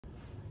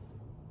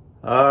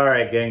All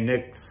right, gang,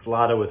 Nick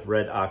Slaughter with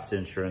Red Ox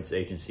Insurance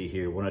Agency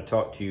here. I want to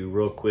talk to you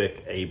real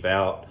quick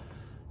about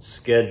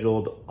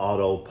scheduled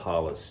auto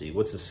policy.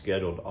 What's a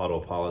scheduled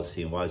auto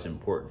policy and why is it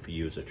important for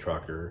you as a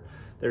trucker?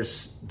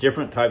 There's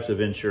different types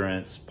of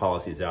insurance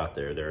policies out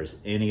there. There's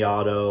any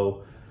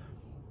auto,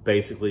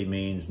 basically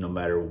means no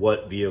matter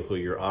what vehicle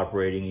you're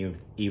operating,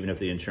 even if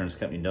the insurance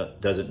company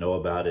doesn't know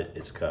about it,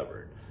 it's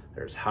covered.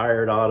 There's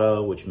hired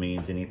auto, which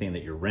means anything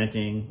that you're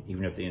renting,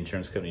 even if the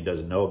insurance company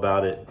doesn't know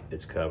about it,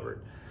 it's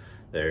covered.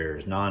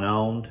 There's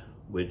non-owned,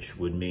 which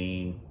would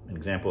mean, an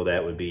example of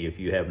that would be if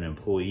you have an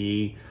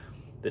employee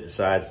that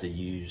decides to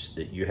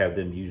you have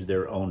them use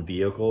their own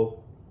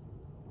vehicle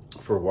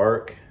for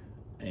work,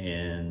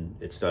 and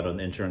it's not on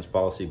the insurance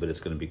policy, but it's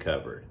going to be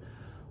covered.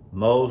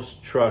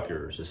 Most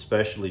truckers,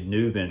 especially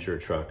new venture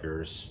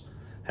truckers,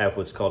 have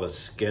what's called a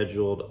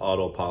scheduled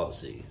auto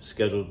policy.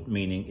 Scheduled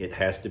meaning it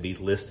has to be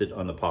listed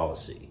on the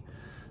policy.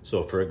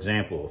 So for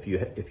example,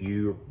 if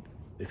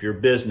your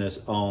business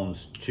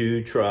owns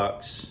 2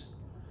 trucks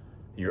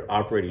and you're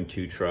operating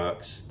 2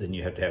 trucks, then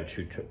you have to have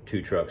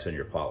two trucks on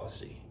your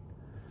policy.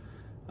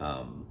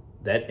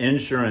 That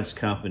insurance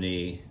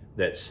company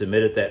that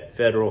submitted that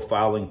federal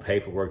filing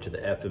paperwork to the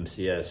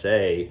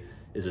FMCSA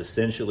is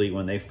essentially,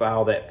 when they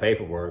file that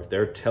paperwork,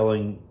 they're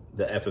telling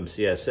the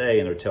FMCSA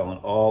and they're telling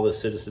all the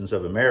citizens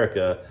of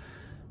America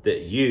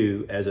that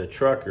you, as a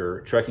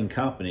trucking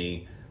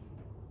company,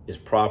 is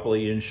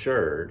properly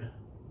insured,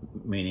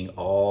 meaning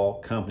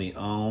all company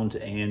owned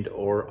and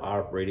or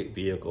operated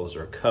vehicles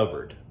are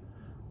covered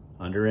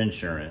under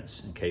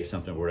insurance in case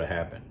something were to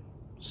happen.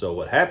 So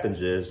what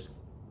happens is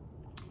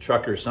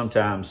truckers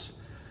sometimes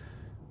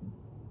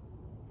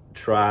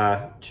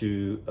try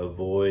to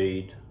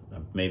avoid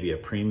maybe a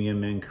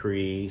premium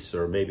increase,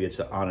 or maybe it's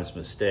an honest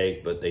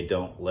mistake, but they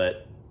don't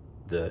let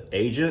the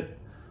agent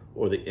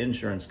or the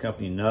insurance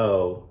company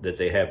know that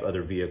they have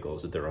other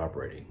vehicles that they're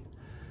operating.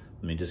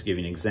 Let me just give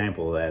you an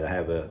example of that. I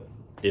have an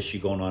issue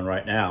going on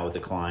right now with a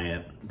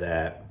client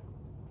that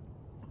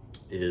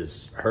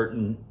is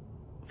hurting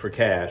for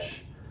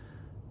cash.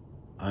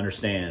 I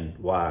understand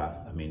why.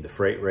 I mean, the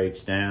freight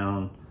rate's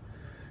down,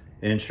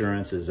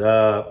 insurance is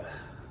up,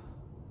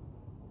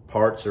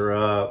 parts are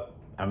up.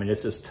 I mean,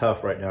 it's just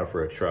tough right now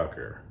for a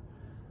trucker.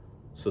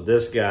 So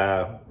this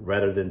guy,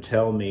 rather than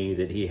tell me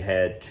that he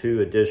had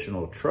 2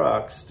 additional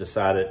trucks,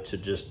 decided to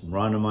just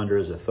run them under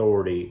his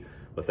authority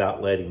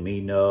without letting me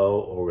know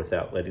or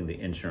without letting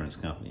the insurance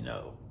company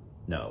know.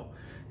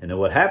 And then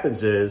what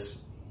happens is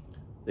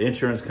the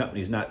insurance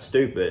company's not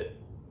stupid.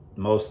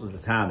 Most of the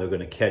time they're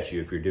going to catch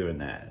you if you're doing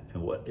that.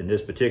 And what in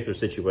this particular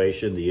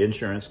situation, the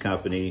insurance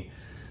company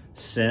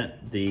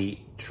sent the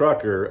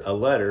trucker a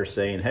letter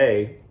saying,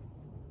 hey,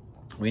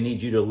 we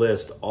need you to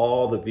list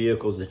all the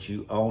vehicles that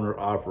you own or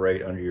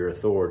operate under your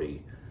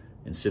authority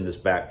and send this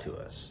back to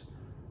us.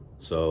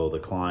 So the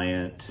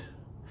client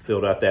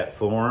filled out that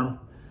form,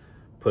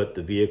 put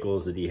the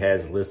vehicles that he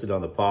has listed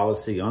on the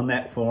policy on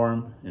that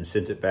form, and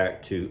sent it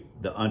back to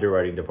the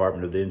underwriting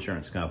department of the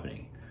insurance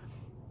company.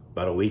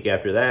 About a week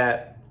after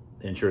that,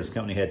 the insurance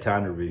company had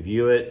time to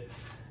review it.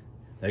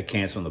 They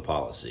canceled the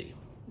policy.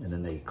 And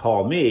then they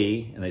call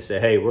me and they say,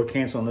 hey, we're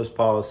canceling this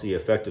policy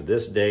effective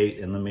this date,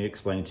 and let me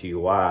explain to you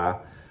why.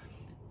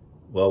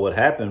 Well, what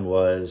happened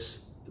was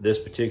this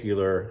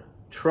particular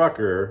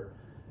trucker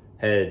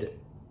had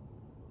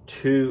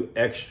 2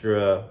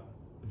 extra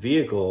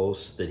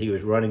vehicles that he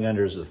was running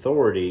under his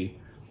authority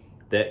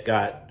that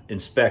got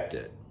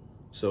inspected.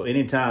 So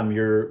anytime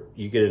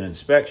you get an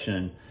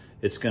inspection,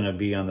 it's going to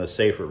be on the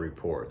SAFER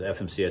report. The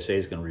FMCSA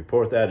is going to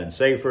report that in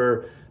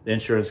SAFER. The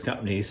insurance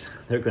companies,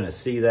 they're going to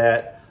see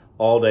that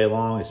all day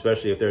long,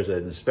 especially if there's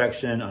an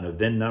inspection on a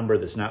VIN number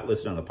that's not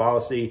listed on the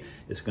policy.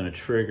 It's going to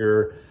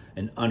trigger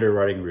an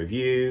underwriting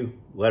review.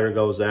 Letter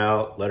goes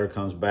out, letter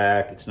comes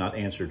back, it's not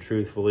answered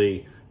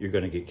truthfully, you're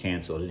going to get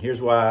canceled. And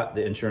here's why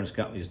the insurance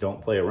companies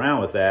don't play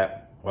around with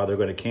that, why they're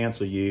going to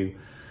cancel you,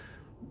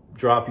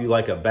 drop you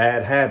like a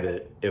bad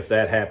habit if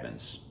that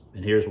happens.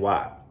 And here's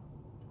why.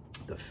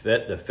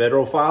 The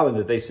federal filing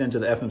that they send to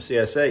the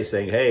FMCSA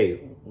saying,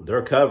 hey,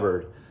 they're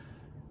covered,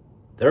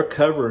 they're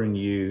covering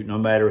you no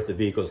matter if the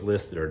vehicle is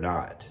listed or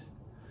not.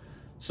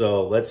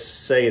 So let's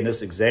say in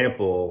this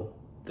example,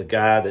 the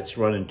guy that's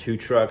running 2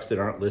 trucks that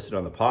aren't listed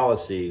on the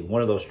policy,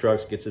 one of those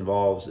trucks gets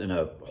involved in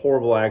a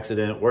horrible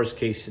accident, worst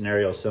case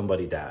scenario,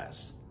 somebody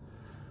dies.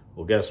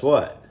 Well, guess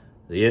what?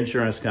 The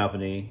insurance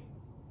company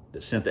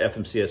that sent the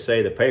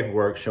FMCSA the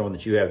paperwork showing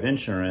that you have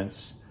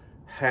insurance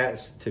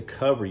has to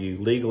cover you,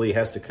 legally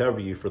has to cover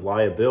you for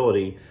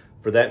liability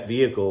for that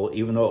vehicle,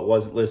 even though it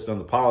wasn't listed on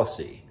the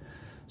policy.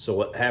 So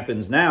what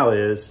happens now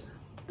is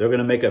they're going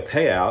to make a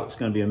payout. It's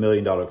going to be $1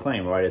 million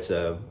claim, right? It's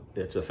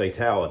a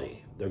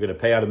fatality. They're going to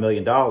pay out $1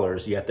 million,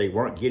 yet they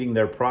weren't getting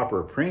their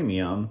proper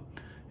premium.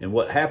 And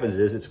what happens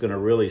is it's going to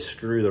really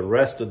screw the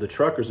rest of the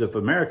truckers of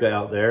America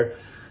out there,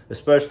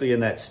 especially in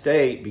that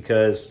state,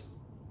 because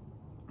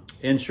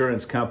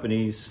insurance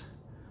companies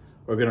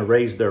are going to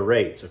raise their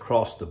rates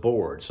across the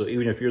board. So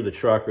even if you're the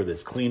trucker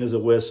that's clean as a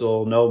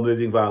whistle, no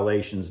moving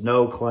violations,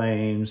 no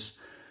claims,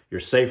 your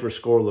SAFER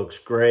score looks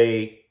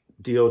great,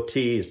 DOT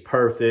is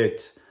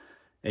perfect,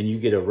 and you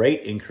get a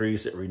rate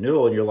increase at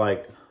renewal, and you're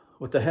like,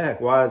 what the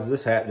heck? Why is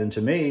this happening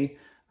to me?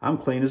 I'm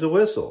clean as a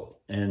whistle.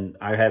 And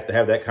I have to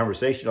have that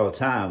conversation all the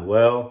time.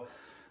 Well,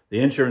 the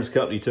insurance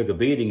company took a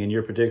beating in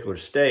your particular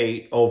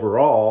state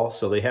overall,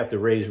 so they have to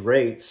raise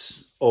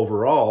rates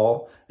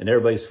overall, and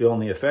everybody's feeling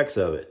the effects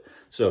of it.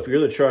 So if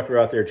you're the trucker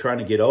out there trying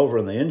to get over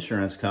on the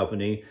insurance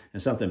company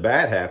and something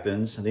bad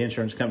happens, the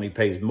insurance company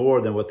pays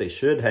more than what they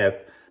should have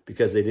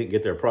because they didn't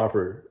get their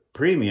proper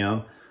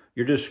premium,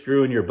 you're just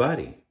screwing your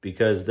buddy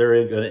because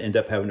they're going to end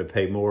up having to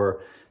pay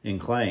more in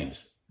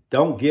claims.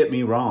 Don't get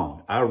me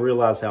wrong. I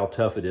realize how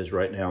tough it is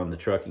right now in the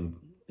trucking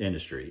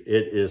industry.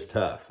 It is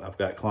tough. I've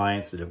got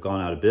clients that have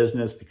gone out of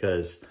business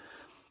because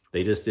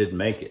they just didn't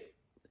make it.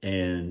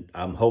 And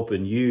I'm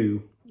hoping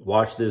you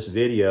watch this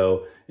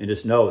video and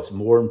just know it's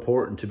more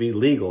important to be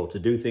legal, to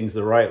do things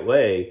the right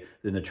way,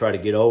 than to try to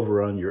get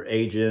over on your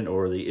agent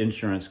or the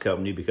insurance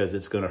company, because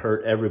it's going to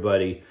hurt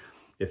everybody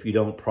if you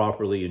don't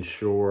properly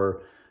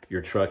insure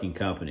your trucking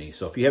company.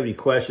 So if you have any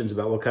questions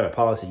about what kind of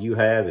policy you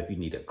have, if you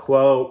need a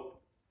quote,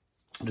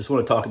 just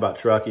want to talk about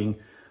trucking,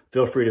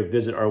 feel free to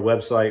visit our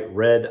website,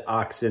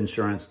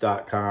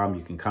 redoxinsurance.com.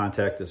 You can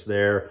contact us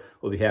there.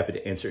 We'll be happy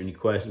to answer any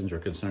questions or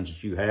concerns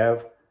that you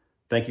have.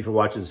 Thank you for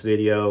watching this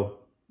video.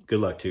 Good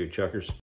luck to you, truckers.